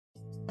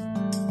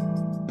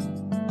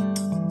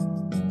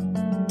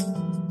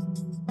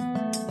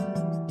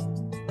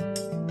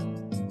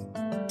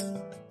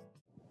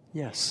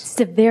Yes.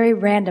 It's a very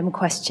random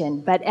question,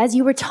 but as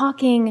you were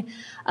talking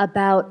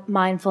about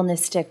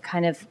mindfulness to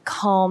kind of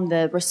calm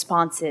the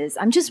responses,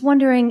 I'm just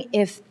wondering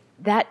if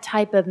that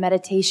type of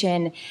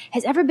meditation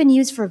has ever been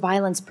used for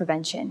violence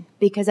prevention,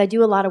 because I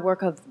do a lot of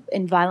work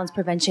in violence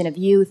prevention of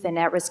youth and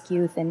at-risk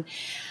youth, and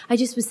I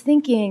just was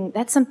thinking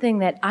that's something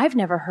that I've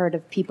never heard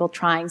of people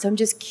trying. So I'm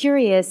just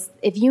curious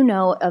if you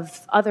know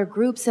of other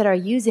groups that are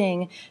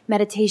using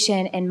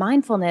meditation and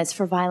mindfulness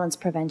for violence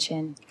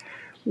prevention.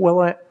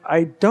 Well,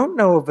 I don't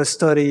know of a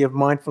study of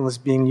mindfulness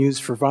being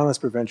used for violence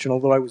prevention,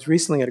 although I was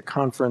recently at a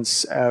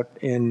conference out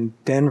in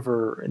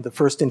Denver, in the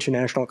first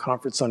international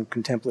conference on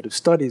contemplative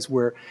studies,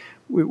 where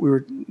we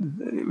were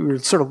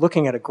sort of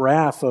looking at a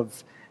graph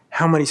of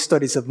how many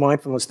studies of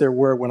mindfulness there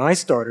were when I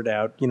started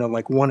out,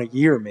 like one a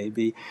year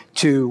maybe,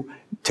 to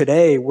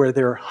today where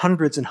there are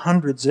hundreds and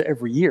hundreds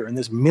every year, and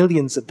there's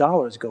millions of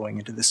dollars going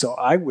into this. So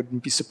I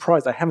wouldn't be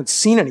surprised. I haven't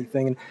seen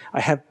anything, and I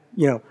have,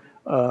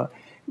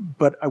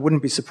 but I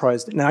wouldn't be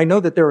surprised. Now, I know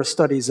that there are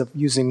studies of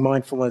using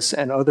mindfulness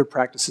and other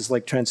practices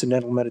like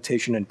transcendental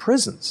meditation in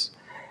prisons.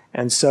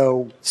 And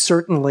so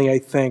certainly I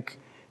think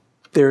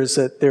there's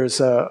a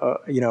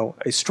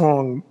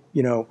strong,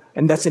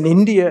 and that's in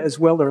India as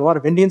well. There are a lot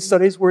of Indian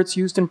studies where it's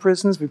used in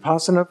prisons,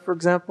 Vipassana, for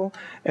example.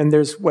 And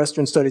there's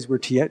Western studies where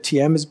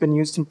TM has been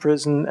used in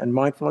prison and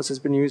mindfulness has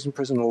been used in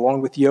prison,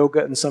 along with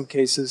yoga in some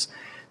cases.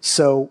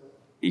 So,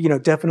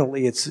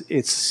 definitely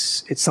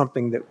it's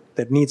something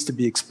that needs to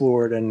be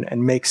explored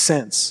and makes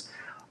sense.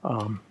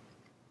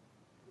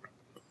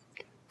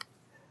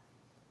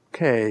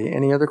 Okay,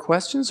 any other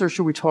questions, or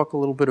should we talk a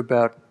little bit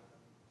about...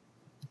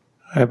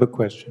 I have a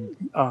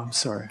question. I'm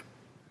sorry.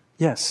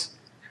 Yes.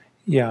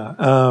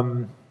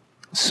 Yeah,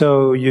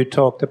 so you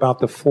talked about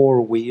the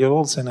 4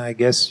 wheels, and I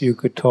guess you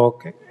could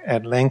talk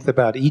at length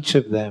about each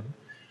of them.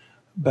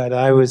 But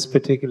I was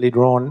particularly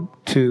drawn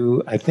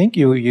to, I think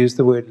you used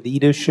the word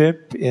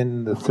leadership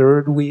in the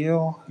 3rd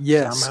wheel.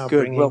 Yes,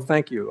 good. Well,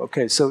 thank you.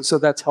 Okay, so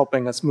that's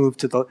helping us move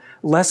to the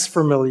less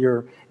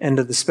familiar end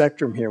of the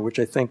spectrum here, which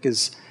I think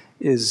is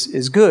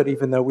good,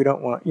 even though we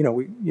don't want, we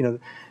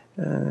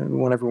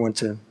want everyone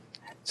to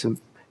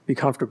be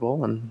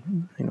comfortable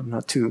and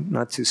not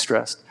too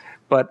stressed.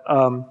 But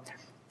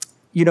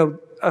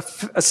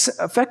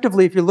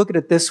effectively, if you look at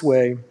it this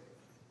way,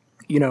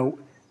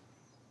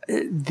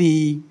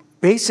 the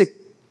basic,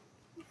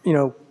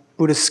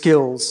 Buddhist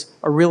skills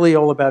are really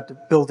all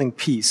about building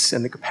peace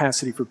and the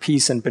capacity for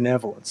peace and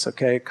benevolence,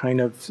 okay?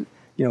 Kind of,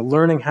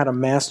 learning how to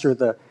master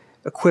the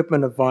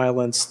equipment of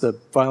violence, the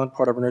violent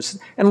part of our nervous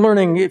system, and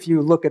learning, if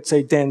you look at,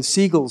 say, Dan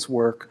Siegel's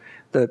work,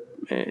 the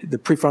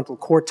prefrontal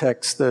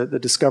cortex, the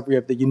discovery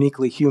of the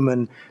uniquely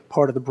human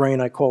part of the brain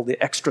I call the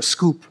extra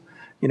scoop,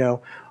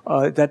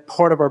 that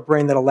part of our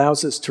brain that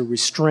allows us to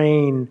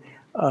restrain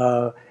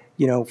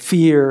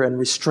fear and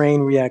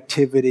restrain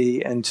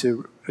reactivity and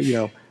to,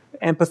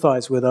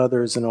 empathize with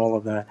others and all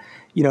of that.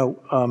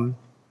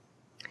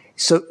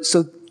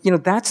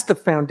 That's the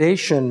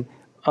foundation.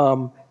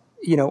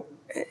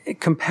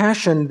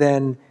 Compassion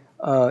then,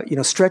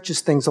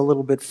 stretches things a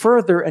little bit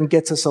further and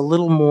gets us a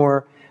little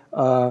more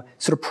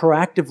sort of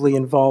proactively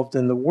involved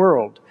in the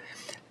world.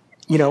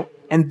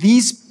 And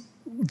these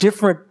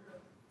different,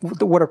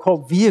 what are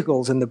called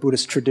vehicles in the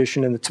Buddhist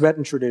tradition and the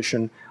Tibetan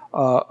tradition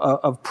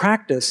of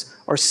practice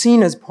are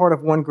seen as part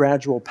of one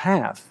gradual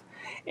path.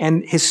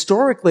 And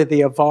historically, they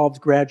evolved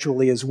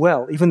gradually as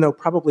well, even though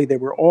probably they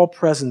were all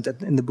present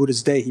in the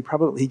Buddha's day. He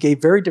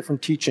gave very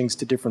different teachings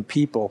to different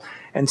people.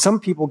 And some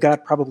people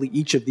got probably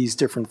each of these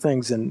different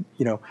things. And,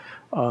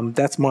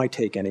 that's my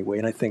take anyway.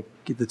 And I think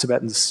the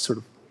Tibetans sort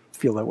of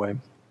feel that way.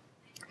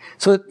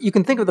 So you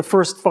can think of the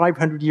first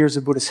 500 years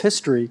of Buddhist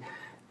history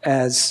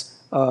as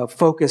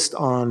focused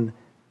on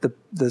the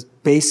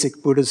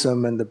basic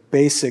Buddhism and the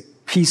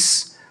basic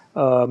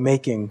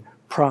peace-making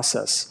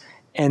process.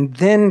 And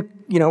then,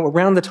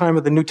 around the time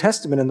of the New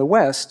Testament in the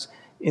West,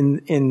 in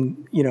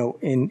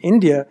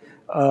India,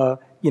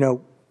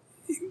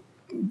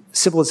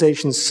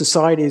 civilizations,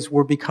 societies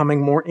were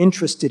becoming more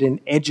interested in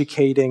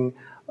educating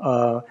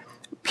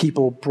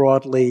people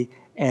broadly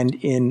and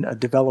in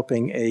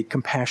developing a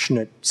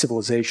compassionate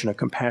civilization, a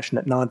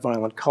compassionate,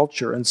 nonviolent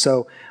culture. And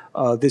so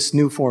this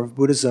new form of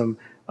Buddhism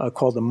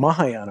called the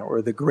Mahayana,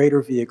 or the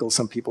greater vehicle,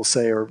 some people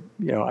say, or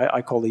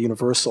I call the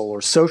universal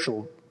or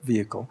social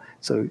vehicle.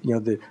 So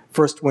the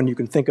first one you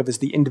can think of is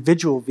the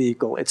individual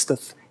vehicle. It's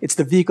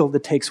the vehicle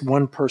that takes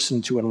one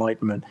person to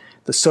enlightenment.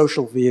 The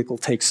social vehicle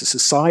takes a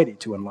society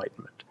to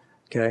enlightenment.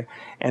 Okay,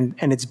 and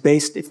it's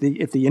based, if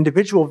the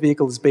individual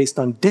vehicle is based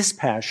on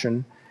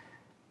dispassion,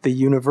 the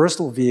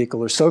universal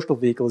vehicle or social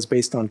vehicle is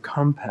based on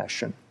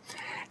compassion.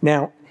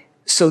 Now,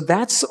 so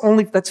that's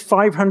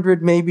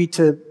 500 maybe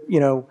to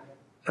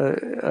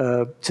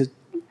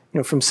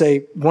from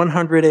say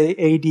 100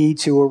 AD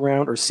to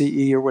around, or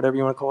CE or whatever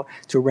you want to call it,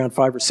 to around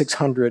 500 or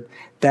 600,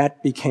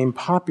 that became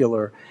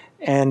popular.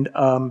 And,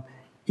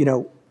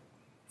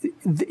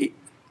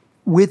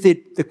 with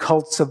it, the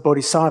cults of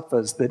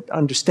bodhisattvas, that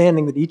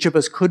understanding that each of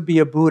us could be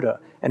a Buddha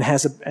and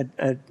has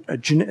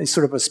a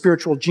sort of a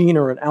spiritual gene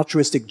or an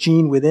altruistic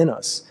gene within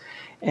us.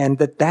 And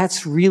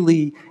that's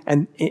really,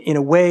 and in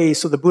a way,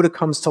 so the Buddha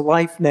comes to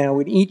life now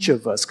in each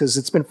of us, because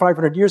it's been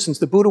 500 years since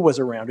the Buddha was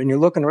around, and you're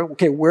looking,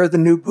 okay, where are the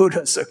new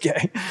Buddhas,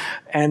 okay?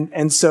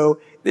 And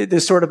so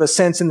there's sort of a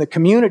sense in the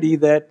community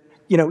that,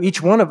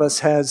 each one of us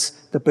has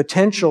the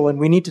potential, and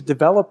we need to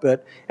develop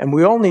it, and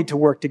we all need to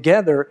work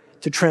together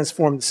to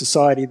transform the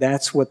society.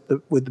 That's what the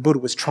Buddha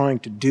was trying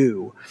to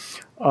do.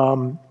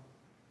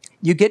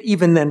 You get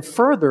even then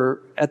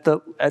further at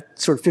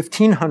sort of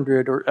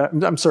 1500, or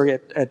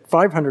at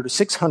 500 or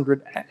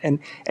 600,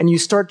 and you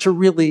start to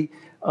really,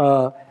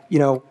 there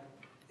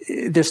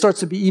starts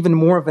to be even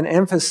more of an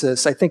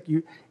emphasis. I think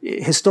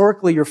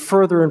historically you're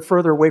further and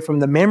further away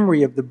from the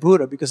memory of the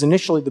Buddha, because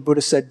initially the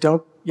Buddha said,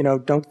 don't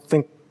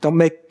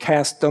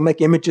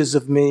make images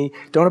of me,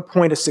 don't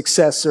appoint a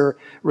successor,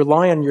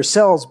 rely on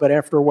yourselves, but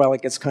after a while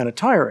it gets kind of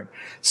tiring.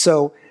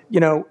 So,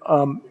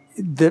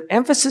 the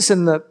emphasis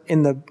in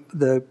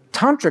the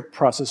tantric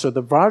process, or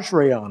the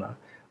Vajrayana,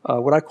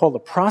 what I call the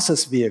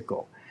process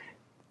vehicle,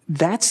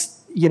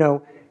 that's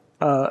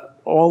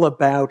all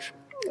about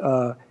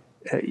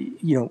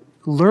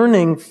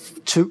learning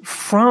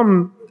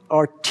from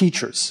our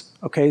teachers.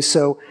 Okay,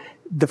 so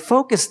the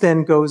focus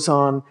then goes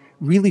on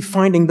really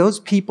finding those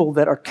people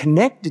that are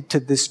connected to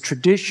this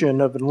tradition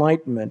of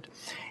enlightenment,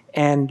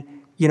 and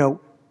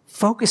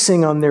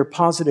focusing on their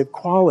positive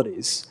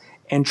qualities,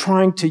 and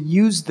trying to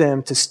use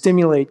them to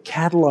stimulate,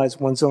 catalyze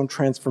one's own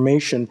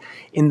transformation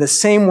in the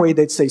same way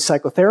that, say,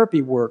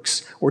 psychotherapy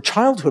works or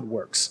childhood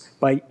works,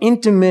 by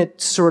intimate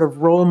sort of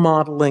role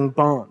modeling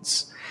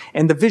bonds.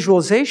 And the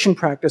visualization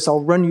practice,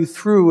 I'll run you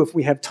through, if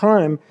we have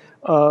time,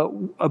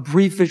 a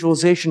brief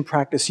visualization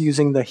practice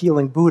using the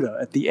Healing Buddha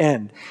at the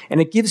end.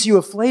 And it gives you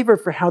a flavor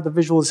for how the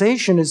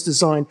visualization is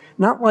designed,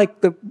 not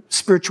like the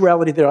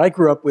spirituality that I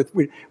grew up with,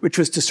 which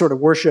was to sort of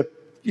worship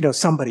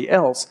somebody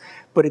else,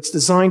 but it's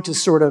designed to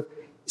sort of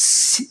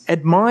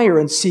admire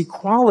and see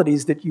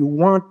qualities that you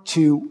want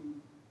to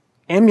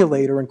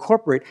emulate or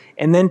incorporate,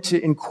 and then to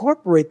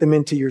incorporate them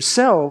into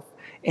yourself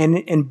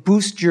and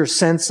boost your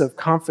sense of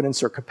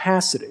confidence or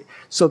capacity.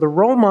 So the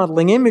role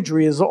modeling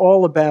imagery is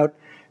all about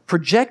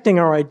projecting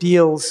our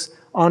ideals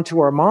onto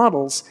our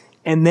models,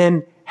 and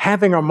then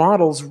having our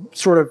models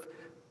sort of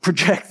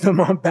project them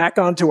back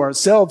onto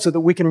ourselves so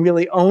that we can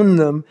really own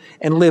them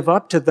and live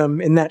up to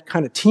them in that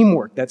kind of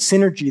teamwork, that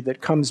synergy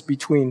that comes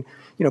between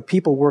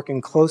people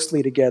working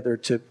closely together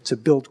to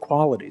build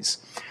qualities.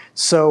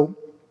 So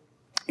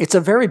it's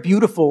a very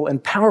beautiful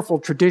and powerful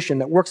tradition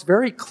that works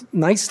very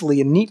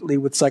nicely and neatly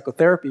with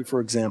psychotherapy,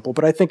 for example,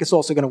 but I think it's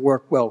also going to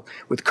work well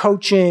with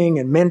coaching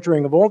and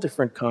mentoring of all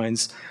different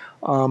kinds.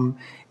 And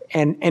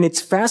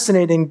it's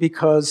fascinating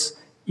because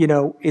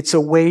it's a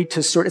way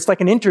to it's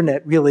like an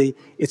internet, really.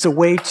 It's a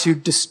way to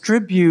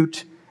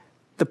distribute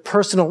the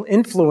personal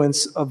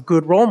influence of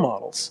good role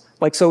models.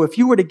 Like, so if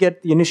you were to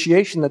get the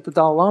initiation that the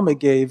Dalai Lama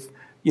gave,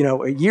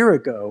 a year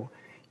ago,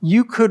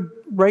 you could,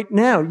 right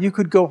now, you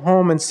could go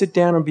home and sit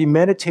down and be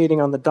meditating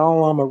on the Dalai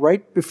Lama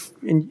right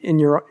in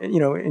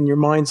your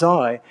mind's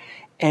eye,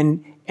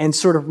 and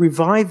sort of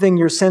reviving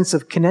your sense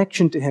of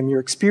connection to him, your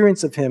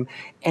experience of him,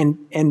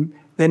 and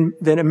then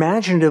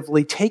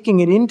imaginatively taking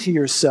it into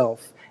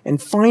yourself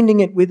and finding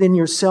it within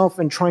yourself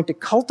and trying to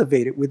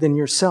cultivate it within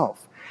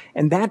yourself.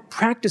 And that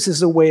practice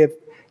is a way of,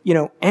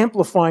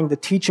 amplifying the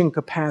teaching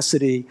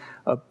capacity,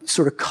 of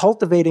sort of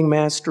cultivating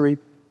mastery,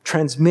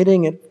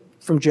 transmitting it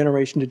from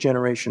generation to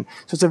generation.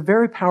 So it's a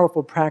very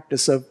powerful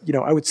practice of,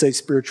 I would say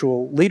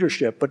spiritual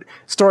leadership, but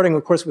starting,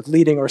 of course, with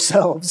leading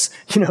ourselves,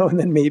 and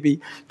then maybe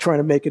trying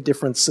to make a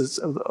difference,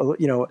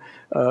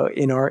 in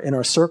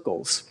our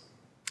circles.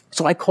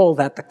 So I call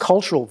that the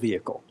cultural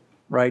vehicle,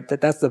 right?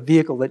 That's the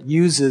vehicle that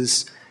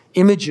uses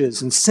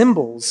images and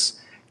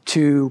symbols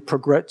to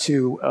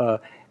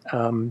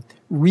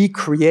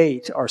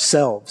recreate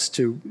ourselves.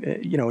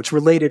 It's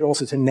related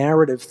also to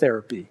narrative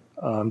therapy,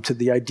 to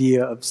the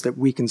idea of that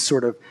we can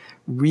sort of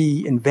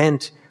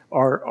reinvent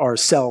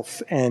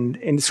ourself, and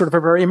it's sort of a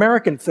very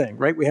American thing,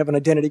 right? We have an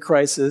identity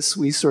crisis,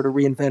 we sort of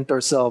reinvent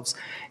ourselves.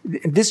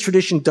 This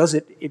tradition does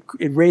it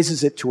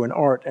raises it to an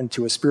art and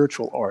to a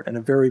spiritual art in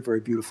a very,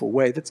 very beautiful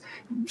way that's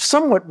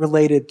somewhat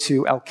related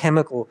to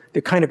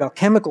the kind of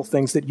alchemical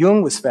things that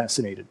Jung was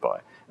fascinated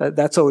by.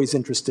 That's always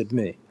interested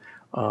me.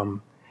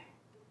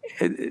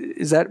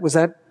 Was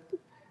that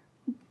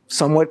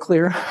somewhat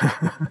clear?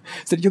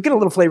 So you'll get a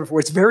little flavor for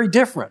it. It's very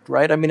different,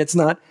 right? I mean,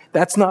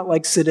 that's not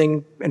like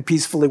sitting and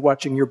peacefully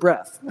watching your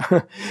breath.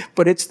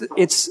 But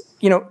it's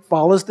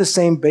follows the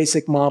same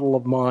basic model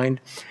of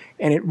mind,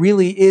 and it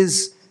really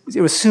is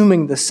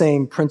assuming the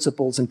same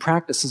principles and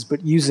practices,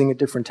 but using a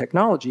different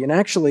technology. And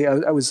actually,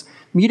 I was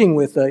meeting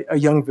with a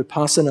young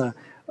Vipassana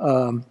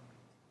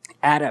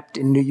adept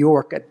in New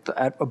York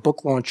at a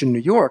book launch in New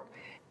York,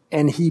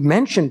 and he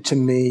mentioned to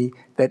me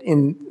that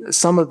in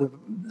some of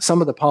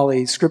the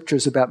Pali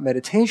scriptures about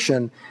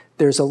meditation,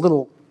 there's a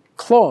little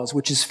clause,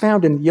 which is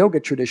found in the yoga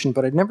tradition,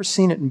 but I'd never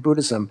seen it in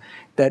Buddhism,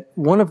 that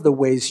one of the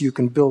ways you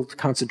can build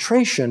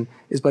concentration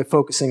is by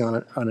focusing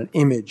on an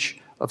image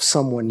of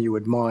someone you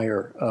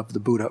admire, of the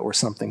Buddha or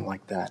something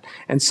like that.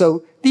 And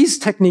so these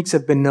techniques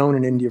have been known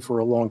in India for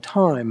a long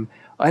time,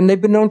 and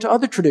they've been known to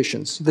other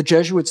traditions. The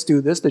Jesuits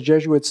do this. The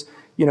Jesuits,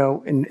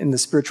 in the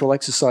spiritual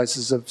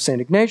exercises of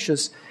St.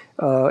 Ignatius,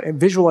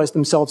 visualize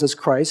themselves as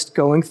Christ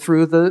going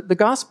through the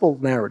gospel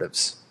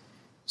narratives.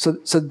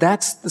 So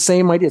that's the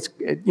same idea.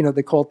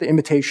 They call it the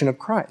imitation of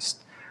Christ.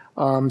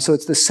 So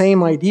it's the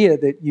same idea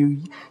that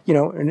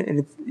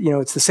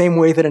it's the same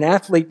way that an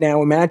athlete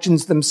now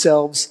imagines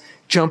themselves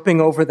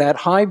jumping over that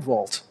high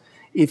vault.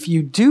 If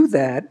you do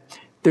that,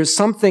 there's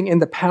something in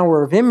the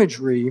power of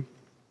imagery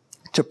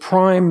to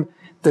prime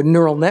the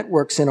neural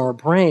networks in our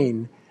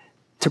brain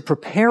to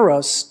prepare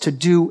us to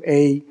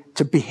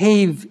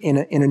behave in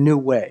a new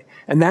way.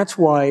 And that's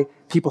why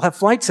people have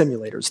flight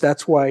simulators.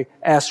 That's why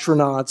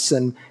astronauts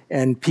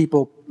and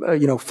people,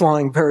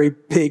 flying very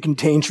big and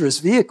dangerous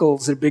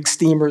vehicles, big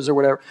steamers or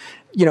whatever,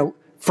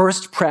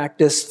 first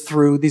practice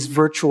through these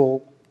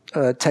virtual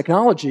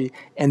technology,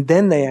 and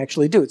then they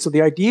actually do it. So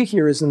the idea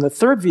here is in the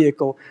third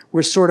vehicle,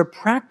 we're sort of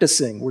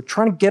practicing. We're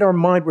trying to get our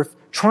mind, we're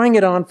trying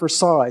it on for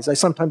size. I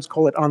sometimes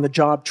call it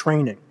on-the-job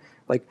training.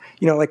 Like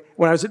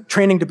when I was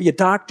training to be a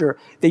doctor,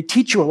 they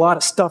teach you a lot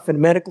of stuff in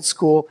medical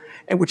school,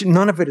 and which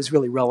none of it is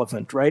really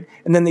relevant, right?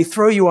 And then they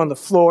throw you on the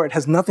floor. It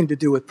has nothing to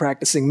do with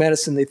practicing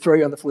medicine. They throw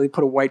you on the floor. They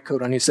put a white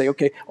coat on you. Say,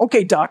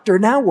 okay, doctor,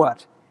 now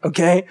what?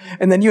 Okay,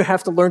 and then you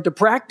have to learn to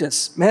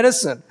practice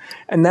medicine,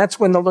 and that's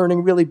when the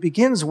learning really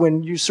begins.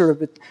 When you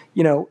sort of,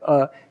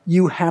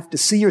 you have to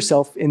see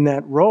yourself in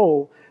that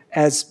role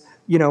as,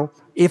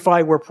 if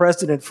I were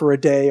president for a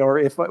day,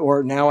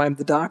 or now I'm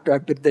the doctor,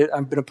 I've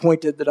been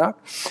appointed the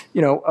doctor,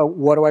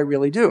 what do I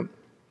really do?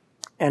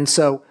 And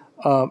so,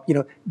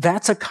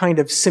 that's a kind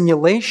of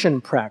simulation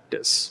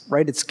practice,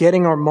 right? It's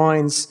getting our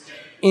minds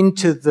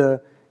into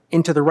the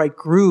right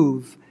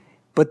groove.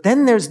 But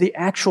then there's the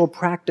actual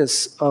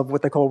practice of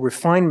what they call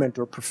refinement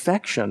or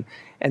perfection,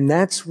 and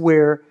that's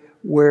where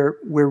we're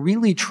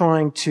really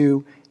trying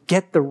to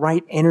get the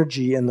right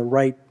energy and the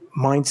right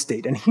mind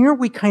state. And here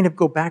we kind of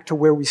go back to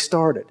where we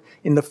started.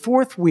 In the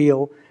fourth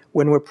wheel,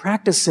 when we're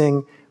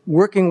practicing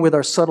working with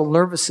our subtle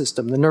nervous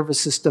system, the nervous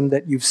system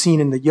that you've seen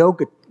in the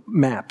yoga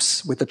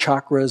maps with the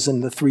chakras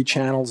and the 3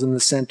 channels in the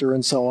center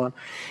and so on,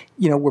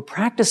 we're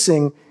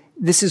practicing.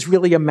 This is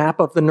really a map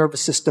of the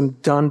nervous system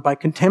done by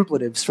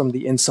contemplatives from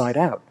the inside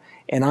out.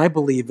 And I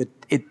believe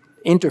it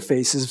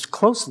interfaces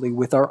closely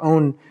with our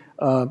own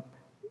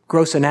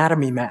gross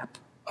anatomy map.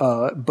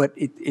 But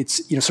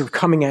it's sort of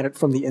coming at it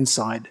from the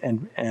inside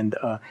and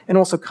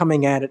also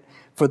coming at it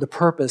for the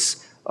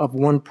purpose of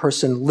one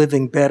person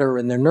living better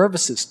in their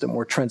nervous system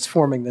or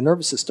transforming the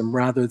nervous system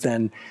rather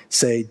than,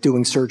 say,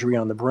 doing surgery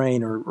on the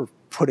brain or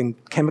putting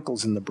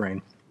chemicals in the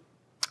brain.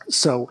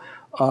 So,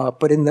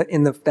 but in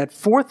that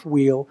fourth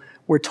wheel,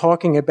 we're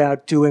talking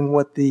about doing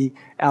what the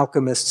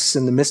alchemists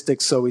and the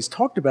mystics always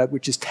talked about,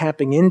 which is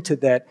tapping into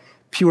that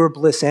pure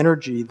bliss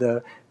energy,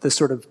 the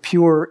sort of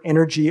pure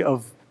energy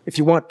of, if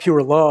you want,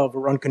 pure love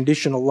or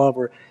unconditional love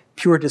or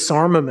pure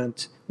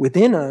disarmament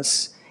within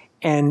us,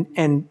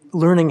 and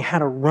learning how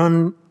to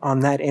run on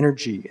that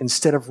energy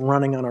instead of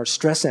running on our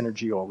stress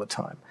energy all the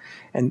time.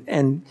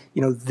 And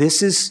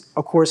this is,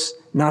 of course,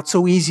 not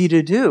so easy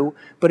to do.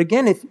 But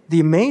again, the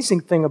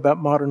amazing thing about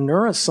modern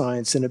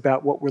neuroscience and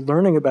about what we're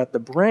learning about the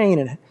brain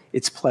and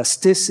its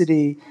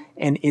plasticity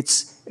and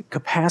its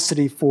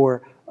capacity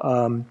for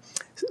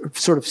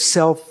sort of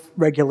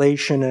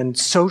self-regulation and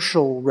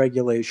social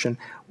regulation,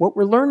 what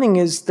we're learning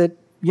is that,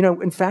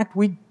 in fact,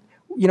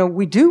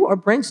 our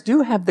brains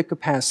do have the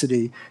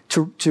capacity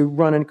to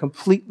run in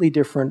completely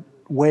different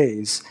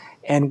ways.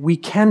 And we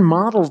can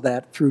model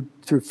that through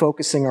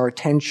focusing our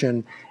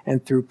attention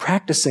and through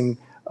practicing,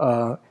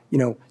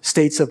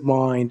 states of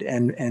mind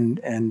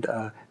and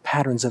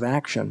patterns of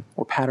action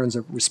or patterns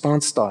of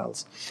response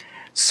styles.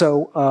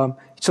 So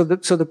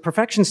the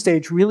perfection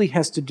stage really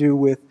has to do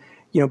with,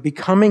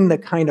 becoming the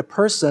kind of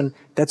person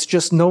that's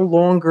just no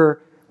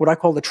longer what I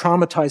call the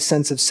traumatized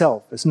sense of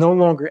self. It's no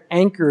longer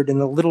anchored in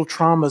the little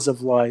traumas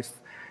of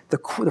life,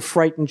 the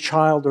frightened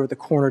child or the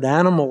cornered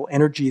animal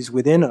energies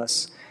within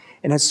us,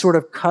 and has sort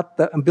of cut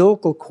the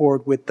umbilical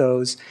cord with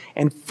those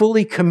and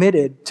fully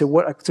committed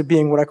to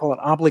being what I call an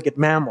obligate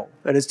mammal.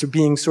 That is, to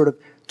being sort of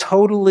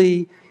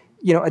totally,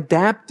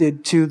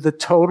 adapted to the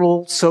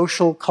total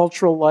social,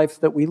 cultural life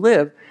that we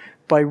live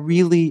by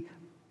really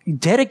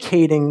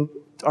dedicating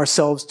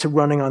ourselves to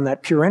running on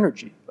that pure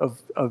energy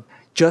of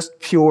just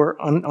pure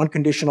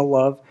unconditional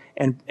love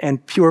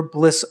and pure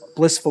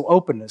blissful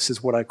openness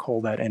is what I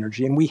call that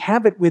energy. And we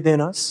have it within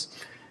us.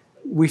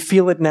 We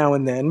feel it now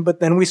and then,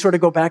 but then we sort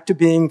of go back to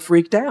being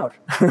freaked out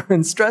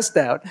and stressed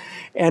out,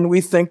 and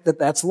we think that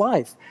that's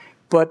life.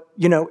 But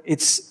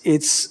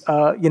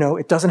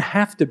it doesn't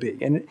have to be.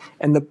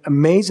 And the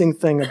amazing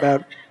thing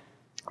about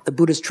the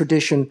Buddhist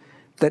tradition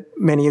that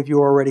many of you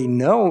already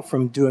know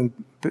from doing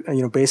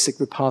basic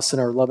vipassana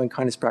or loving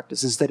kindness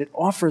practice is that it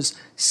offers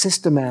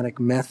systematic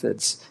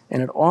methods,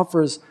 and it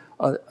offers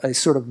a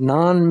sort of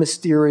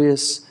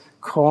non-mysterious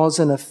cause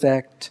and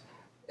effect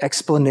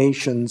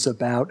explanations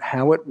about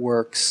how it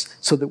works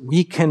so that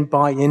we can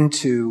buy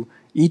into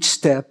each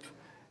step,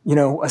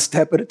 a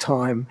step at a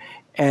time,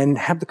 and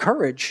have the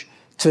courage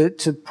to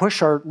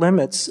push our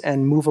limits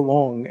and move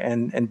along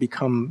and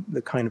become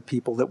the kind of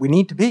people that we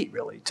need to be,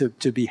 really,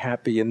 to be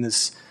happy in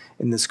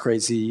this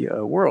crazy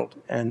world,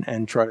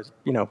 and try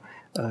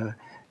to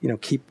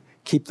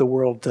keep the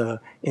world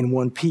in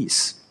one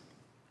piece.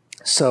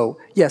 So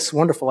yes,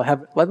 wonderful.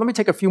 Let me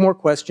take a few more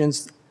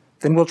questions,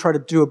 then we'll try to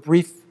do a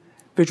brief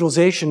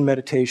visualization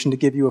meditation to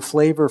give you a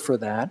flavor for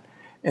that,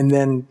 and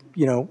then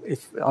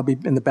if I'll be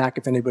in the back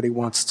if anybody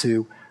wants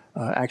to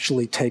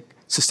actually take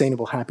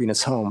Sustainable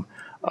Happiness home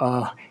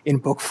in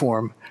book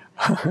form.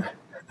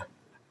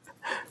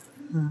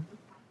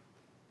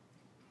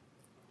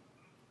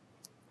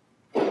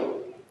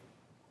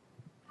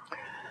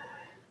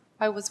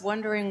 I was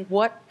wondering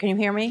can you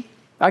hear me?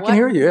 I can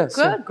hear you, yes.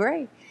 Good, yeah.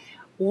 Great.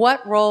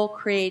 What role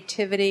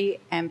creativity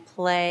and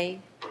play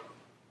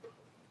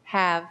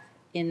have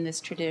in this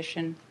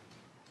tradition?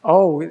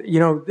 Oh,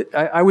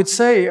 I would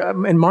say,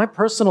 in my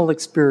personal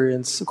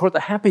experience, of course, the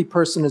happy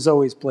person is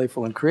always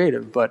playful and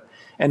creative,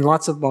 and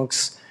lots of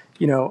monks,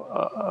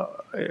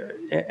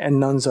 and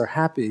nuns are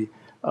happy.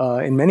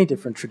 In many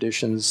different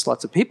traditions,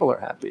 lots of people are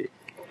happy.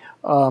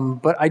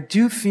 But I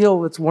do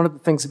feel it's one of the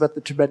things about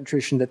the Tibetan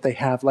tradition that they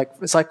have, like,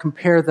 as I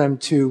compare them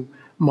to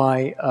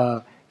my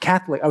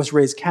Catholic, I was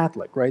raised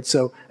Catholic, right?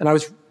 So, and I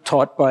was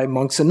taught by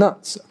monks and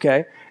nuns,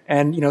 okay?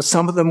 And,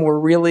 some of them were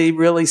really,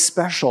 really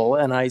special,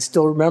 and I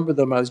still remember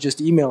them. I was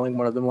just emailing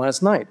one of them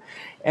last night.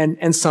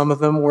 And some of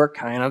them were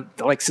kind of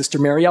like Sister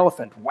Mary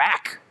Elephant,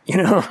 whack, and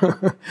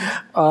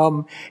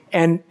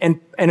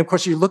of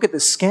course, you look at the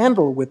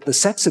scandal with the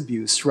sex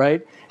abuse,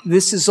 right?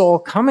 This is all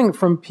coming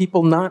from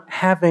people not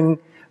having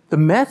the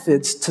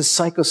methods to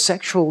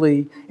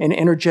psychosexually and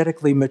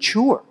energetically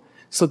mature.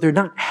 So they're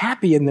not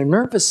happy in their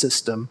nervous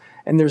system,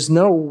 and there's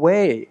no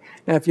way.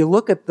 Now, if you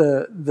look at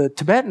the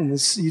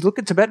Tibetans, you look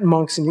at Tibetan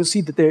monks, and you'll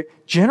see that they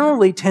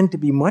generally tend to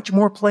be much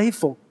more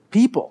playful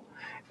people.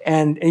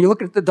 And you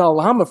look at the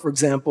Dalai Lama, for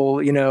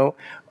example, you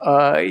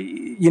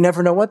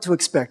never know what to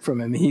expect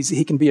from him.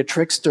 He can be a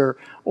trickster,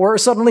 or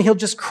suddenly he'll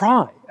just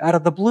cry out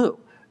of the blue,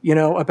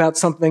 about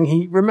something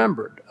he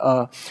remembered.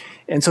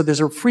 And so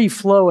there's a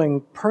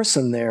free-flowing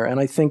person there,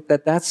 and I think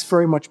that that's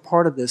very much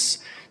part of this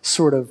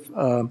sort of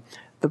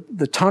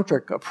the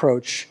tantric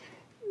approach,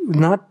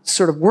 not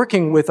sort of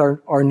working with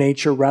our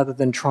nature rather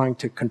than trying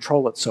to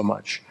control it so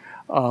much.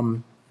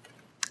 And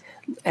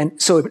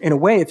so in a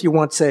way, if you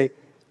want to say,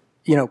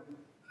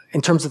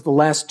 in terms of the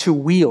last two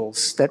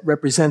wheels that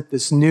represent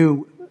this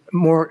new,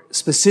 more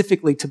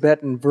specifically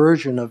Tibetan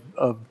version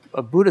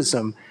of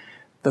Buddhism,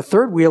 the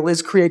third wheel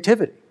is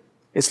creativity.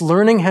 It's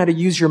learning how to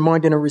use your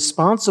mind in a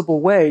responsible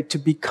way to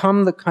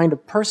become the kind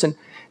of person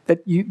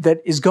that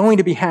is going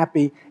to be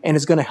happy and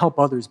is going to help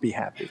others be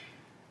happy.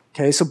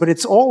 Okay, but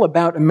it's all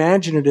about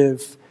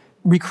imaginative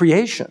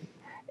recreation.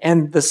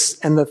 And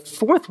the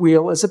fourth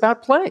wheel is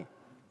about play.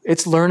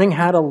 It's learning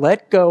how to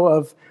let go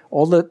of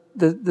all the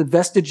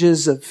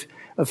vestiges of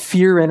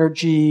fear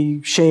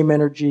energy, shame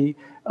energy,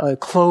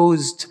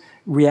 closed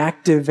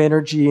reactive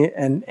energy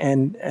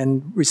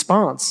and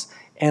response,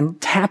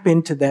 and tap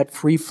into that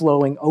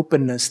free-flowing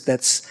openness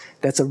that's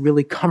a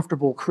really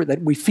comfortable,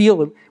 that we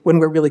feel when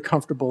we're really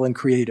comfortable and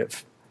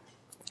creative.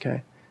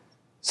 Okay?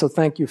 So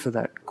thank you for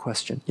that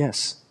question.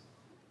 Yes?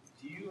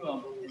 Do you,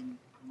 in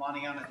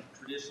Mahayana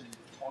tradition,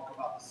 talk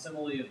about the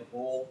simile of the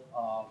bowl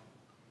of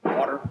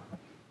water?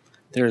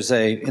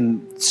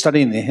 In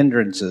studying the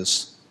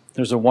hindrances,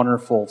 there's a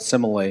wonderful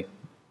simile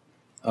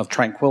of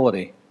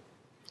tranquility.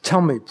 Tell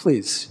me,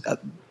 please.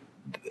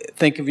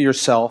 Think of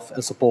yourself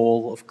as a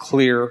bowl of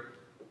clear,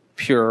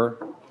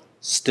 pure,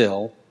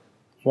 still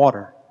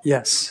water.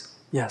 Yes,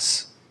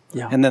 yes,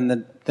 yeah. And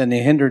then the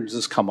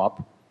hindrances come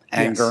up,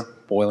 anger, yes.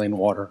 Boiling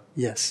water.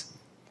 Yes,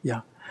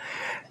 yeah.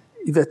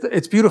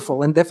 It's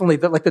beautiful, and definitely,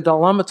 like the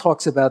Dalai Lama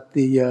talks about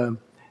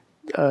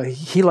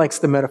he likes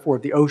the metaphor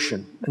of the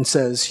ocean and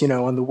says,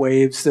 on the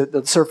waves,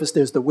 the surface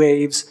there's the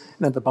waves,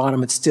 and at the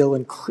bottom it's still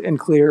and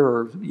clear,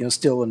 or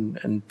still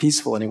and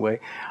peaceful anyway.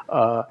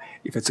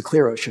 If it's a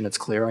clear ocean, it's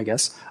clear, I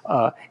guess.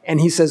 And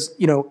he says,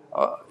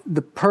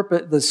 the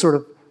purpose, the sort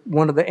of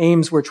one of the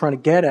aims we're trying to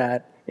get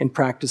at in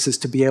practice is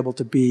to be able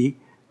to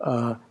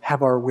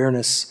have our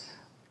awareness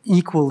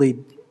equally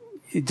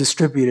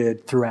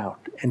distributed throughout,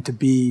 and to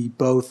be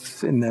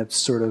both in that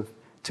sort of,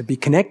 to be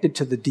connected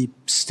to the deep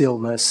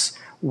stillness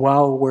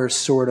while we're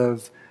sort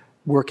of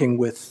working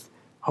with,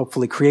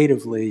 hopefully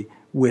creatively,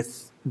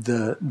 with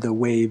the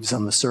waves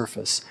on the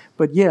surface.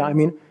 But yeah, I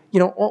mean,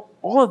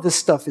 all of this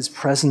stuff is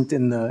present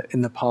in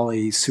the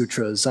Pali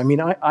Sutras. I mean,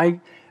 I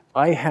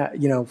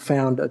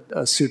found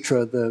a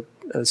sutra, the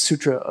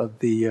sutra of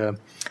the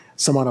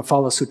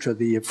Samanaphala Sutra,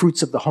 the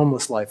Fruits of the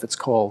Homeless Life, it's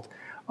called,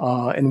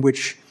 in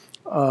which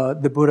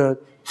the Buddha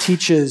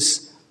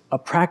teaches a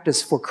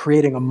practice for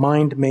creating a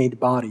mind-made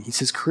body. He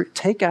says,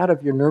 take out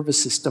of your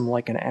nervous system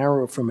like an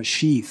arrow from a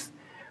sheath.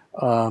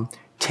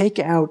 Take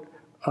out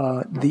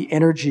the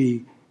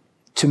energy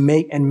to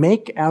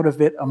make out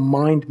of it a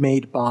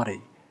mind-made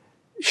body.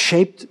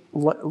 shaped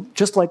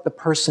just like the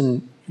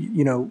person,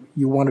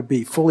 you want to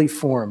be, fully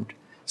formed.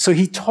 So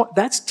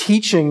that's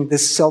teaching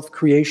this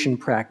self-creation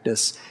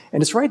practice.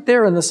 And it's right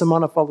there in the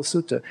Samanaphala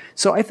Sutta.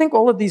 So I think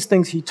all of these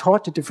things he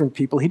taught to different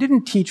people. He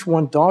didn't teach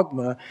one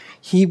dogma.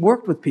 He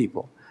worked with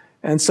people.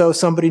 And so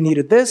somebody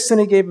needed this,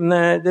 and he gave them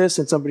this,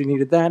 and somebody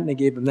needed that, and he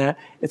gave them that.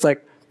 It's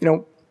like,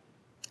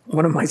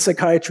 one of my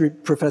psychiatry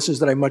professors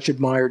that I much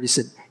admired, he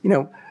said,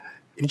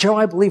 Joe,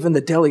 I believe in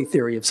the Delhi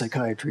theory of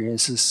psychiatry. And he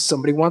says,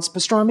 somebody wants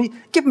pastrami?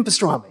 Give him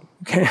pastrami.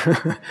 Okay,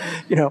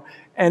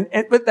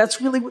 but that's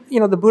really,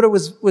 the Buddha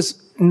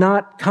was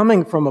not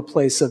coming from a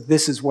place of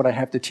this is what I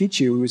have to teach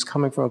you. He was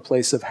coming from a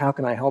place of how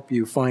can I help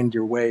you find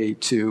your way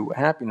to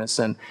happiness.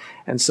 And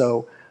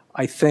so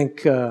I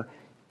think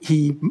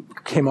he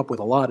came up with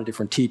a lot of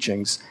different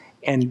teachings,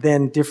 and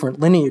then different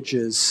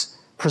lineages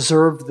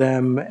preserved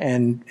them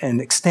and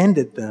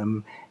extended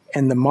them.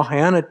 And the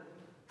Mahayana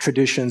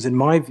traditions, in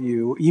my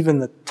view, even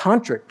the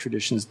tantric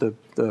traditions, the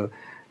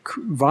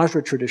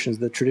Vajra traditions,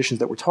 the traditions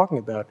that we're talking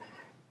about,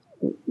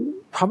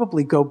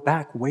 probably go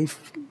back way,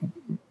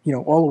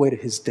 all the way to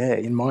his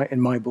day, in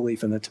my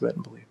belief, in the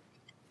Tibetan belief.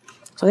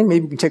 So I think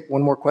maybe we can take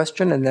one more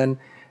question, and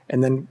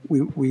then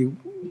we'll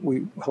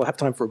have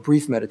time for a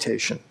brief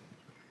meditation.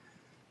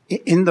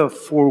 In the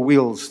four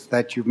wheels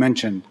that you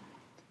mentioned,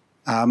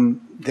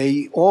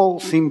 they all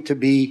seem to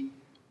be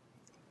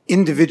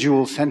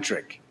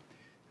individual-centric.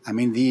 I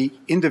mean, the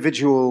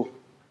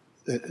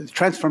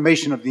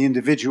transformation of the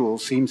individual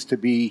seems to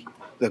be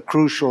the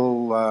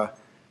crucial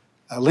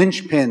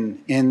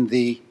linchpin in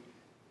the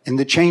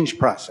change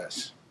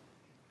process.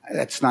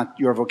 That's not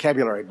your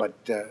vocabulary, but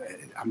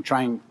I'm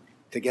trying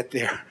to get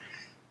there.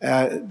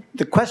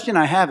 The question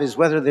I have is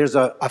whether there's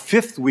a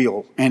fifth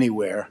wheel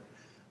anywhere,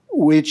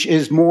 which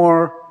is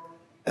more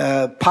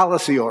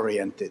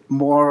policy-oriented,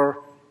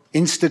 more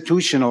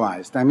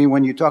institutionalized. I mean,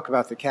 when you talk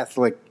about the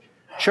Catholic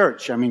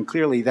Church, I mean,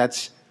 clearly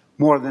that's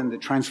more than the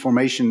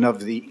transformation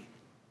of the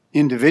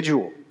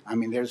individual. I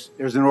mean, there's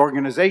an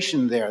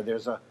organization there.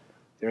 There's a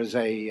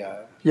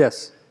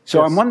yes.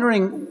 So yes. I'm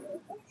wondering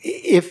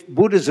if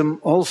Buddhism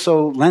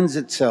also lends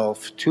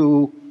itself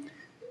to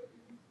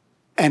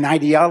an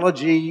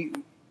ideology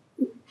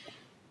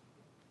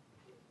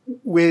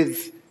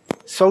with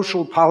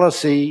social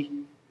policy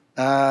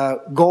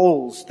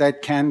goals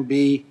that can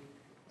be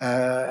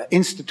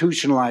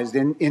institutionalized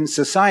in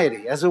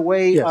society as a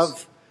way yes.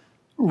 of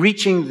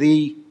reaching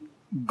the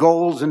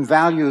goals and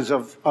values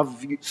of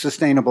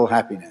sustainable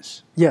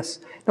happiness. Yes.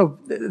 No,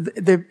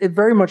 it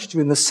very much do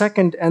in the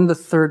second and the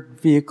third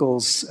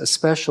vehicles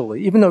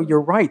especially, even though you're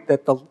right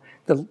that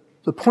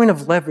the point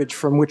of leverage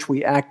from which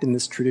we act in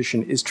this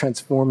tradition is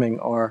transforming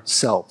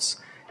ourselves.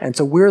 And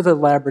so we're the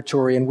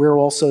laboratory, and we're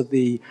also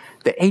the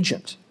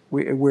agent.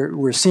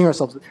 We're seeing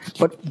ourselves,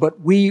 but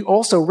we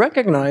also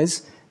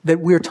recognize that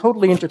we're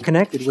totally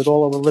interconnected with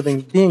all of the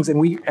living beings, and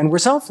we're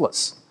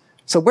selfless.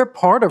 So we're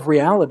part of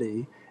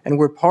reality, and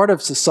we're part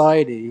of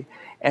society,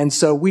 and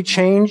so we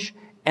change,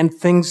 and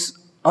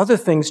other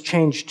things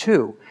change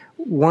too.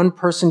 One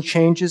person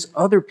changes,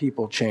 other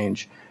people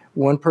change.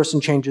 One person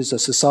changes, a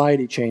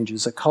society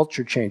changes, a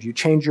culture changes. You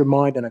change your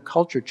mind, and a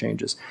culture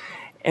changes.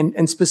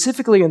 And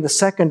specifically in the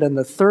second and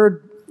the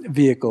third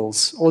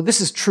vehicles, or this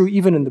is true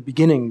even in the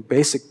beginning,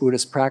 basic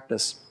Buddhist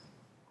practice,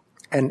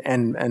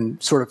 and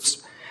sort of,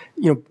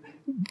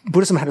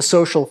 Buddhism had a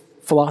social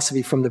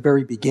philosophy from the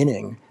very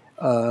beginning.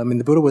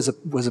 The Buddha was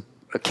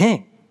a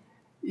king.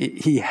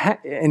 He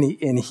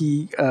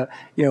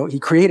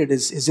created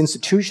his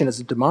institution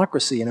as a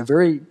democracy in a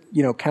very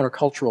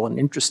countercultural and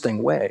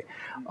interesting way.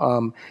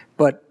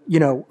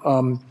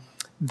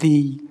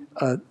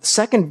 The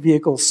second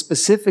vehicle,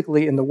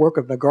 specifically in the work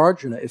of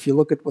Nagarjuna, if you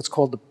look at what's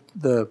called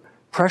the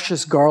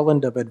precious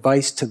garland of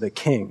advice to the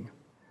king,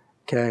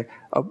 okay,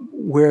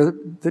 where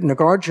the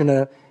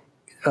Nagarjuna,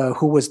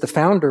 who was the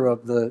founder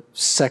of the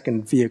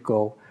second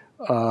vehicle,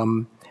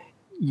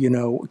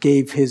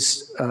 gave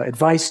his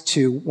advice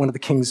to one of the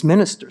king's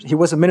ministers. He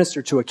was a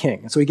minister to a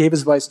king. So he gave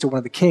his advice to one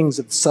of the kings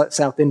of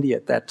South India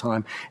at that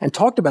time and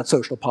talked about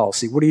social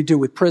policy. What do you do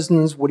with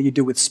prisons? What do you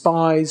do with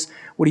spies?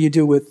 What do you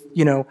do with,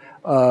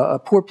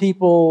 poor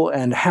people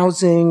and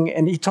housing?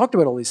 And he talked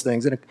about all these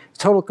things in a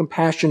total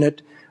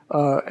compassionate,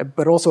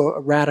 but also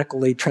a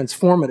radically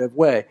transformative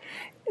way.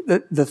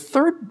 The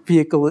third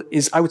vehicle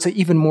is, I would say,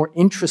 even more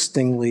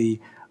interestingly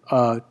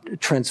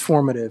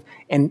transformative.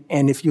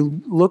 And if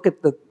you look at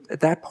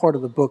that part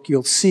of the book,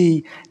 you'll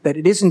see that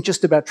it isn't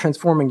just about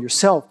transforming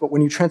yourself, but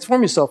when you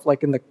transform yourself,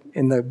 like in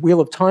the Wheel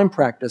of Time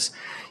practice,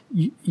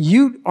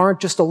 you aren't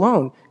just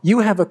alone. You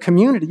have a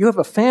community, you have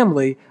a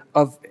family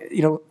of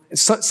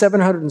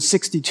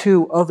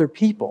 762 other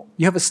people.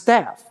 You have a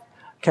staff,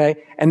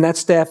 okay, and that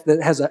staff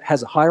that has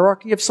a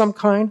hierarchy of some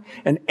kind,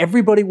 and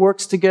everybody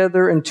works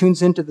together and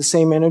tunes into the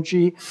same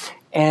energy.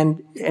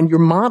 And you're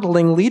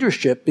modeling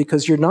leadership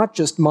because you're not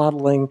just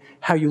modeling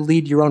how you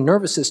lead your own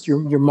nervous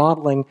system, you're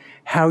modeling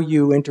how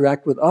you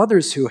interact with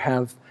others who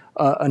have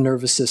a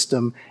nervous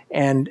system.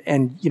 And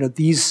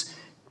these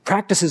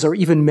practices are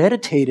even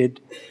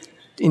meditated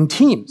in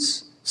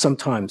teams.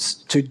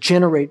 sometimes to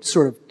generate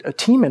sort of a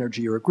team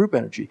energy or a group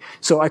energy.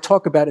 So I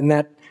talk about in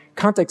that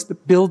context the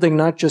building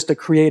not just a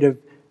creative,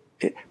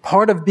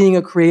 part of being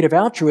a creative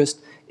altruist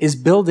is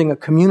building a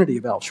community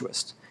of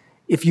altruists.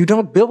 If you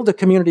don't build a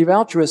community of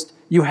altruists,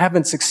 you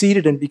haven't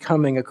succeeded in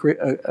becoming an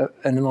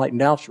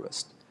enlightened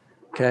altruist.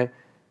 Okay,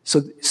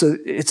 so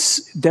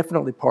it's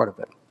definitely part of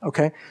it.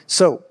 Okay,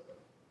 so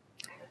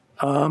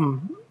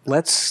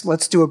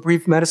let's do a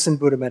brief medicine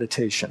Buddha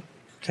meditation.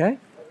 Okay.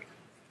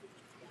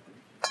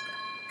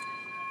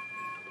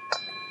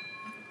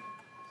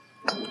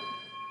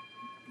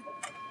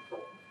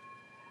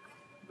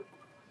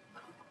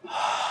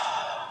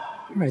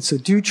 All right, so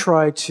do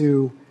try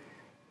to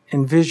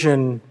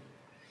envision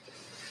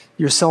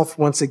yourself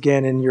once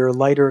again in your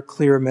lighter,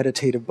 clear,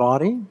 meditative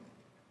body.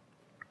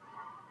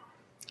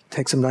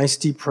 Take some nice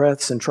deep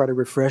breaths and try to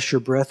refresh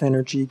your breath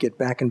energy, get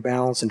back in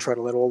balance, and try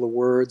to let all the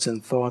words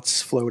and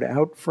thoughts float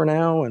out for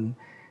now, and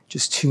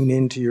just tune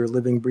into your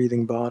living,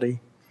 breathing body.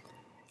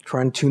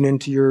 Try and tune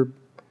into your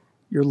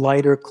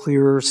lighter,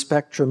 clearer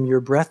spectrum,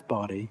 your breath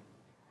body.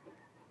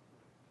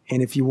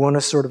 And if you want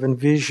to sort of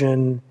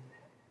envision,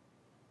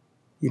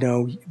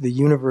 the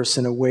universe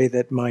in a way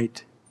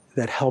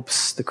that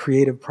helps the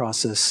creative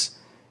process,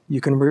 you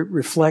can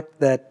reflect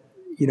that,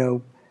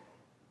 the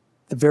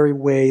very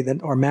way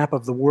that our map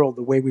of the world,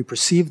 the way we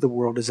perceive the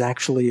world, is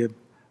actually a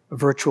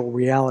virtual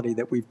reality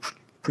that we've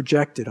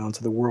projected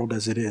onto the world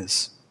as it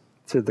is,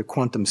 to the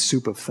quantum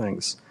soup of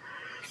things.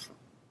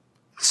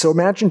 So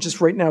imagine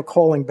just right now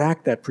calling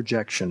back that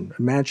projection.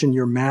 Imagine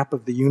your map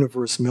of the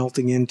universe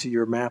melting into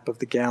your map of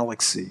the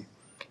galaxy,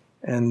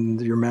 and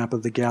your map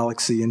of the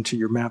galaxy into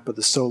your map of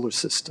the solar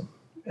system,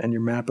 and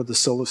your map of the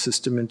solar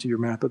system into your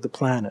map of the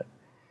planet,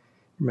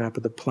 your map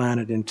of the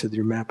planet into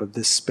your map of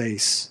this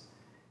space,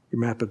 your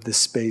map of this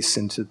space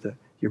into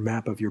your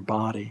map of your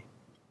body,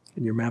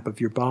 and your map of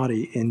your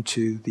body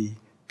into the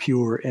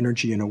pure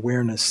energy and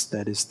awareness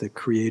that is the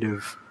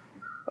creative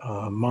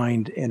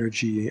mind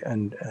energy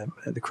and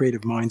the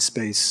creative mind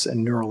space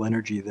and neural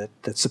energy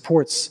that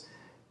supports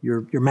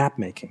your map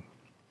making.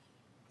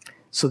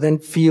 So then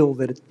feel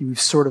that you've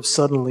sort of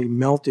suddenly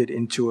melted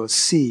into a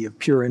sea of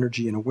pure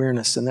energy and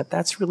awareness, and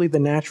that's really the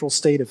natural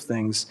state of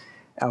things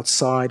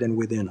outside and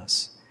within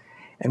us.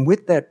 And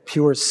with that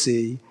pure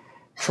sea,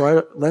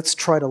 let's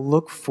try to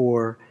look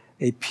for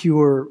a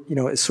pure,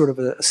 sort of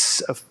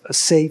a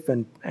safe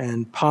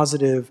and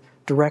positive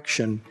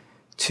direction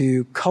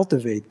to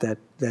cultivate that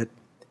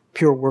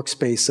pure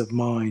workspace of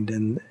mind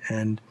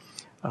and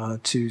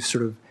to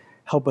sort of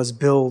help us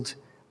build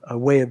a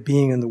way of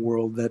being in the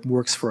world that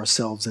works for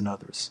ourselves and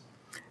others.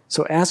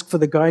 So ask for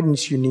the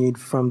guidance you need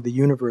from the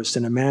universe,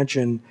 and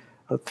imagine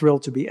a thrill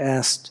to be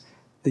asked.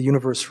 The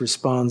universe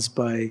responds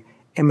by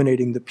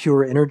emanating the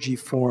pure energy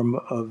form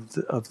of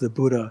the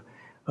Buddha,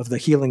 of the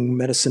healing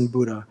medicine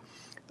Buddha,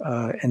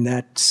 and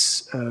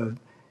that's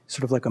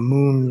sort of like a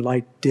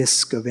moonlight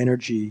disk of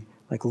energy,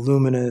 like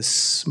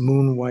luminous,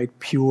 moon-white,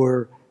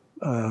 pure,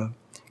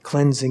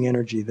 cleansing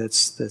energy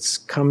that's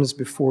comes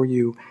before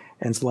you.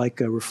 And it's like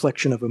a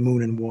reflection of a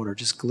moon in water,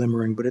 just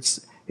glimmering. But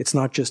it's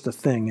not just a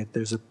thing.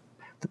 There's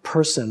the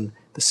person,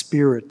 the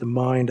spirit, the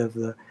mind of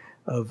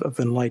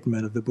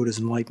enlightenment, of the Buddha's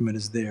enlightenment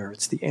is there.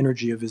 It's the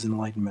energy of his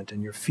enlightenment,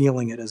 and you're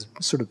feeling it as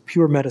sort of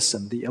pure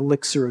medicine, the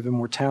elixir of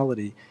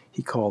immortality,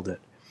 he called it.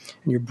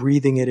 And you're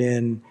breathing it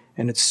in,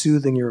 and it's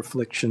soothing your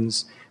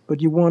afflictions. But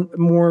you want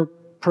more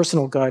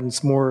personal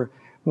guidance, more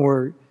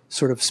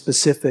sort of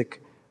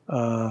specific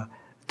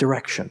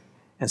direction.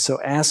 And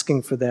so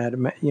asking for that,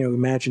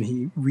 imagine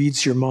he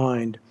reads your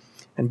mind,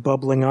 and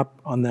bubbling up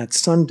on that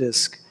sun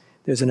disk,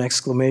 there's an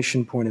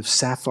exclamation point of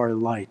sapphire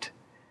light.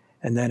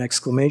 And that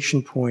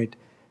exclamation point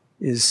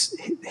is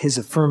his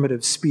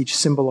affirmative speech,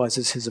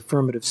 symbolizes his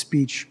affirmative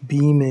speech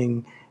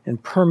beaming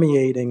and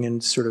permeating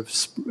and sort of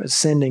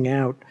sending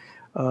out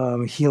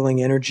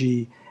healing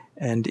energy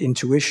and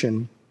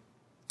intuition.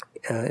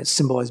 It's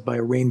symbolized by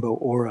a rainbow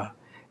aura,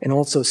 and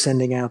also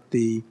sending out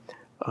the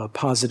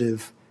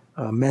positive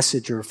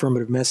message or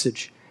affirmative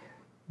message.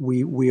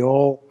 May we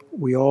all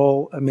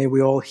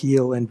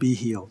heal and be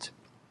healed.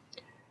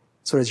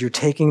 So as you're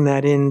taking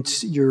that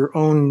into your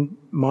own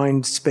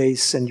mind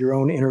space and your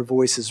own inner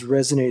voice is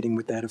resonating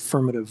with that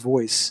affirmative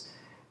voice,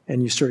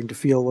 and you're starting to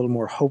feel a little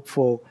more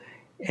hopeful,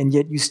 and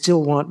yet you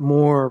still want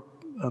more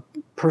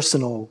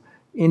personal,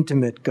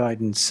 intimate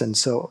guidance. And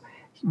so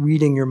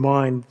reading your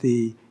mind,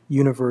 the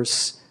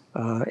universe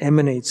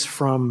emanates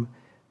from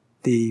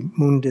the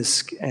moon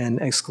disk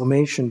and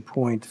exclamation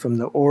point, from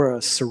the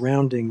aura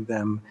surrounding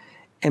them,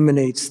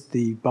 emanates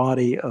the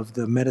body of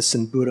the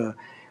medicine Buddha,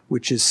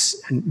 which is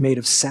made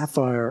of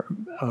sapphire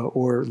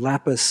or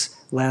lapis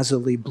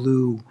lazuli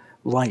blue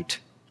light.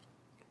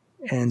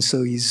 And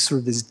so he's sort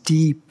of this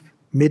deep,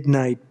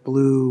 midnight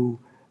blue,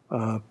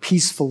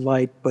 peaceful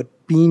light,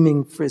 but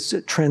beaming, it's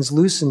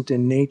translucent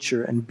in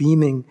nature and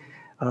beaming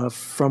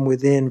from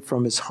within,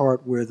 from his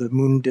heart, where the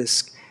moon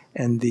disk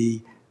and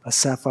the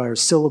sapphire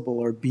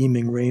syllable are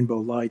beaming rainbow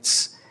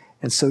lights.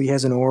 And so he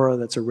has an aura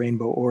that's a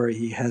rainbow aura.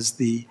 He has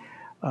the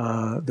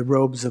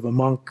robes of a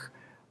monk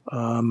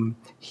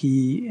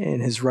He, in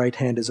his right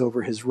hand, is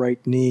over his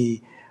right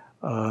knee.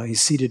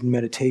 He's seated in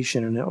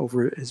meditation, and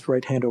over his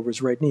right hand, over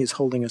his right knee, is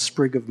holding a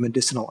sprig of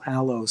medicinal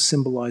aloe,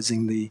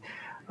 symbolizing the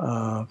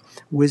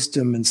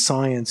wisdom and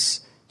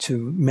science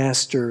to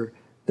master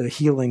the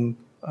healing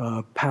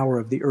power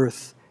of the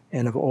earth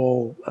and of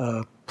all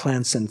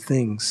plants and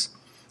things,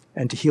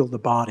 and to heal the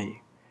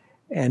body.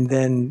 And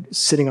then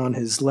sitting on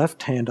his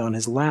left hand, on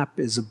his lap,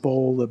 is a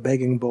bowl, a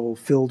begging bowl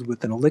filled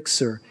with an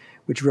elixir,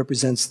 which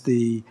represents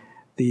the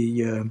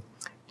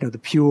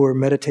pure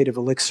meditative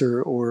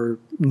elixir or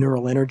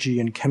neural energy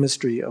and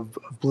chemistry of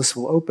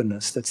blissful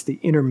openness. That's the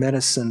inner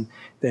medicine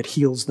that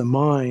heals the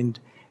mind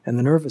and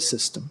the nervous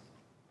system.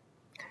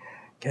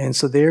 Okay, and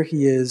so there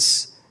he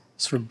is,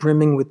 sort of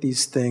brimming with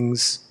these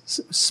things,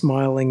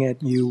 smiling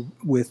at you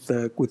with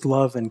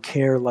love and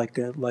care, like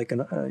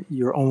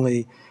your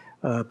only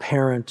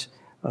parent,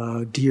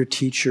 dear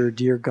teacher,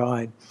 dear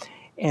guide,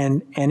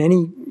 and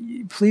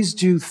please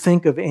do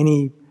think of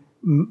any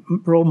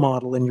role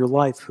model in your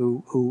life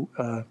who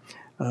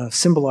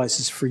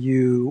symbolizes for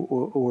you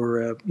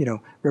or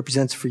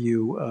represents for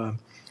you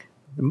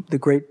the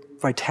great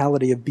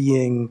vitality of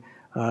being,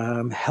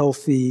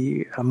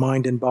 healthy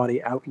mind and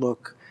body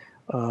outlook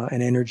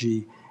and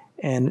energy,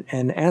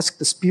 and ask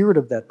the spirit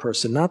of that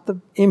person, not the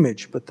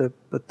image, but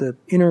the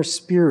inner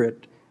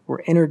spirit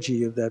or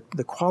energy of that,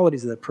 the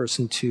qualities of that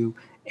person, to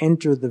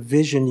enter the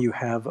vision you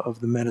have of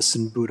the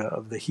medicine Buddha,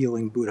 of the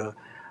healing Buddha,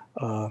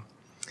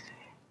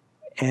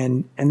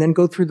 and then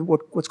go through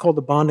what's called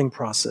the bonding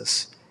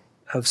process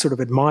of sort of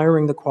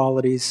admiring the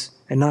qualities,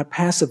 and not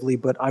passively,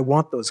 but I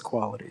want those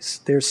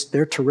qualities.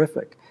 They're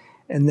terrific.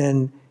 And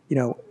then,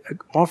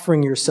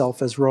 offering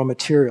yourself as raw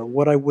material,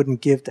 what I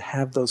wouldn't give to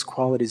have those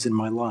qualities in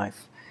my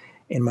life,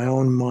 in my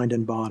own mind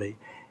and body.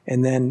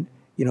 And then,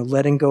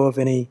 letting go of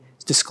any,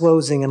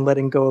 disclosing and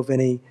letting go of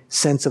any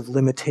sense of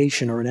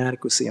limitation or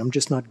inadequacy. I'm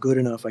just not good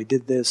enough. I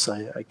did this.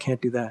 I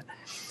can't do that.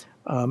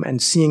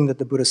 And seeing that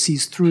the Buddha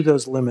sees through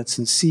those limits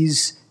and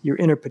sees your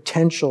inner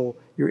potential,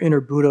 your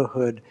inner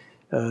Buddhahood,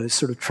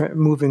 sort of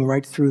moving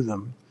right through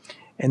them.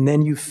 And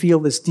then you feel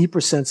this deeper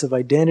sense of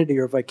identity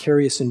or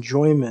vicarious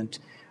enjoyment,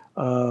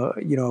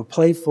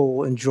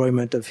 playful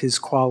enjoyment of his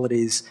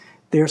qualities.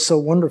 They're so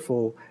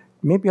wonderful.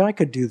 Maybe I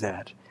could do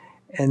that.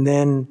 And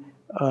then,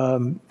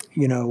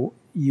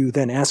 you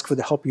then ask for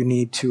the help you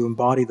need to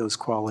embody those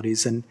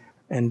qualities.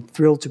 And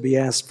thrilled to be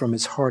asked from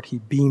his heart, he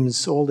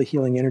beams all the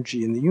healing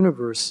energy in the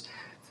universe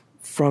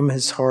from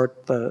his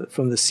heart,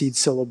 from the seed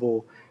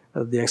syllable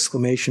of the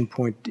exclamation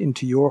point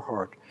into your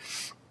heart.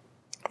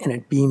 And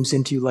it beams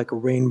into you like a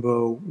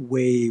rainbow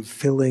wave,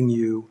 filling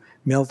you,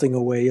 melting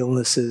away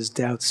illnesses,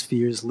 doubts,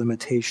 fears,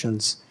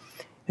 limitations,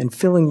 and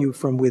filling you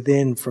from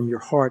within, from your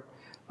heart,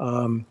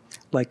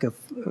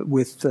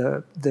 with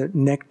the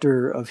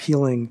nectar of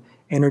healing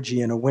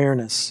energy and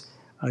awareness,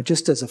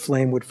 just as a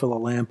flame would fill a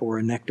lamp or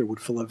a nectar would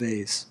fill a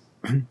vase.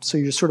 So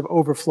you're sort of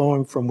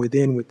overflowing from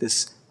within with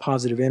this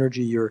positive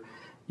energy. Your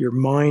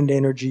mind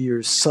energy,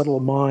 your subtle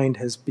mind,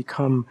 has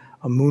become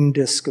a moon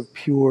disk of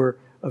pure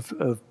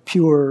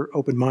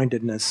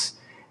open-mindedness,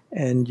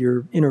 and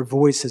your inner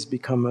voice has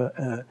become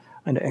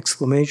an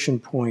exclamation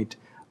point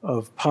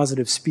of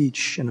positive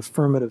speech and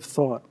affirmative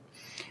thought.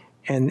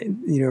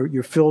 And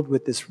you're filled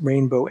with this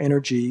rainbow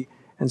energy,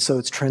 and so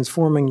it's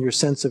transforming your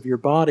sense of your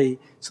body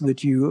so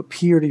that you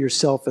appear to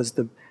yourself as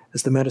the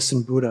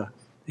medicine Buddha,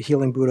 the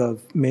healing Buddha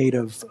made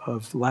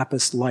of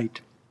lapis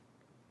light.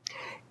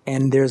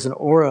 And there's an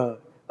aura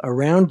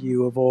around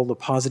you of all the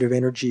positive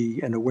energy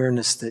and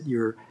awareness that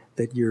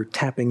you're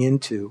tapping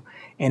into,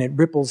 and it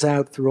ripples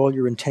out through all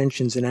your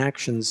intentions and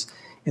actions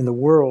in the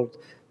world,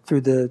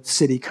 through the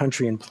city,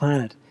 country, and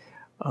planet,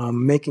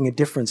 making a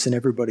difference in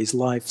everybody's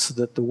life so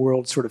that the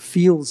world sort of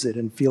feels it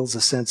and feels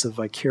a sense of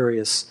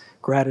vicarious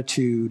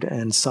gratitude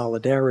and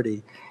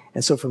solidarity.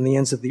 And so from the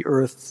ends of the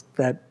earth,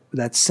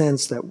 that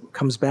sense that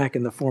comes back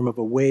in the form of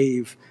a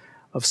wave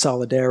of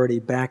solidarity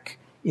back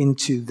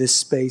into this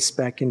space,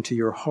 back into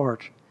your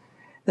heart.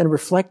 Then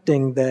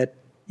reflecting that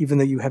even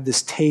though you have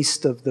this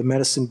taste of the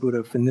medicine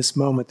Buddha in this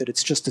moment, that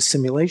it's just a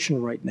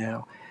simulation right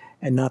now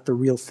and not the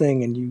real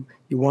thing, and you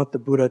want the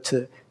Buddha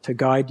to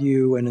guide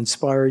you and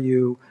inspire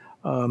you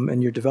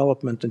in your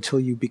development until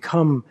you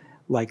become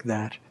like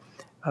that.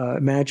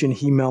 Imagine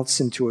he melts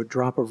into a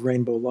drop of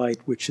rainbow light,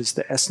 which is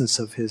the essence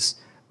of his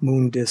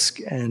moon disk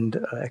and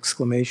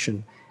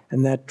exclamation.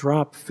 And that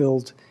drop,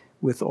 filled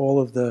with all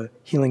of the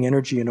healing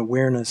energy and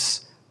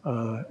awareness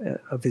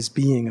of his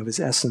being, of his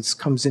essence,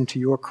 comes into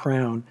your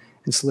crown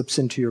and slips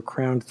into your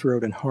crown,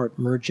 throat, and heart,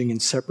 merging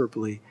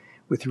inseparably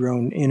with your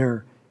own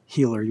inner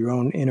healer, your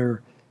own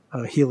inner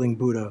healing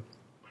Buddha.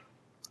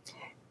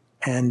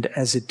 And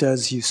as it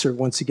does, you sort of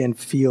once again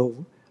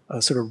feel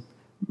sort of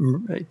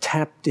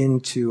tapped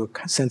into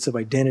a sense of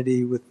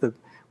identity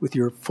with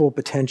your full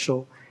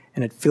potential,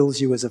 and it fills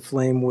you as a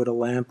flame would a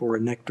lamp or a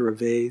nectar a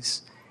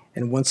vase,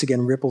 and once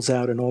again ripples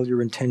out in all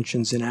your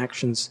intentions and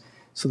actions,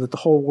 so that the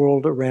whole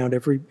world around,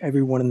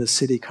 everyone in the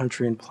city,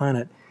 country, and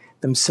planet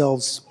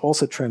themselves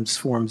also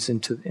transforms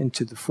into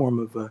the form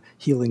of a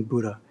healing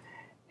Buddha.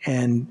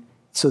 And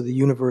so the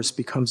universe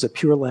becomes a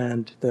pure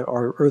land,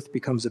 our earth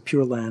becomes a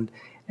pure land,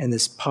 and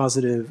this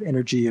positive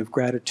energy of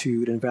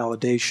gratitude and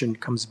validation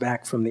comes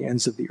back from the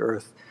ends of the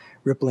earth,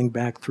 rippling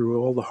back through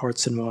all the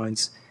hearts and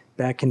minds,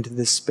 back into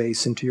this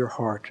space, into your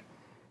heart.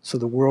 So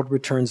the world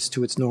returns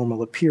to its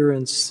normal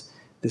appearance,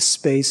 this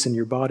space and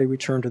your body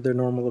return to their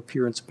normal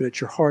appearance, but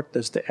at your heart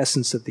there's the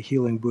essence of the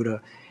healing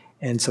Buddha.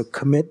 And so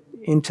commit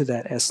into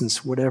that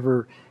essence,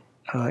 whatever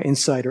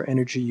insight or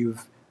energy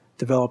you've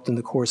developed in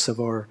the course of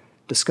our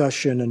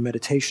discussion and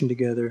meditation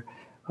together,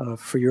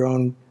 for your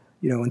own,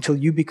 until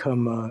you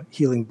become a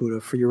healing Buddha,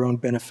 for your own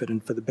benefit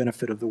and for the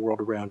benefit of the world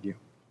around you.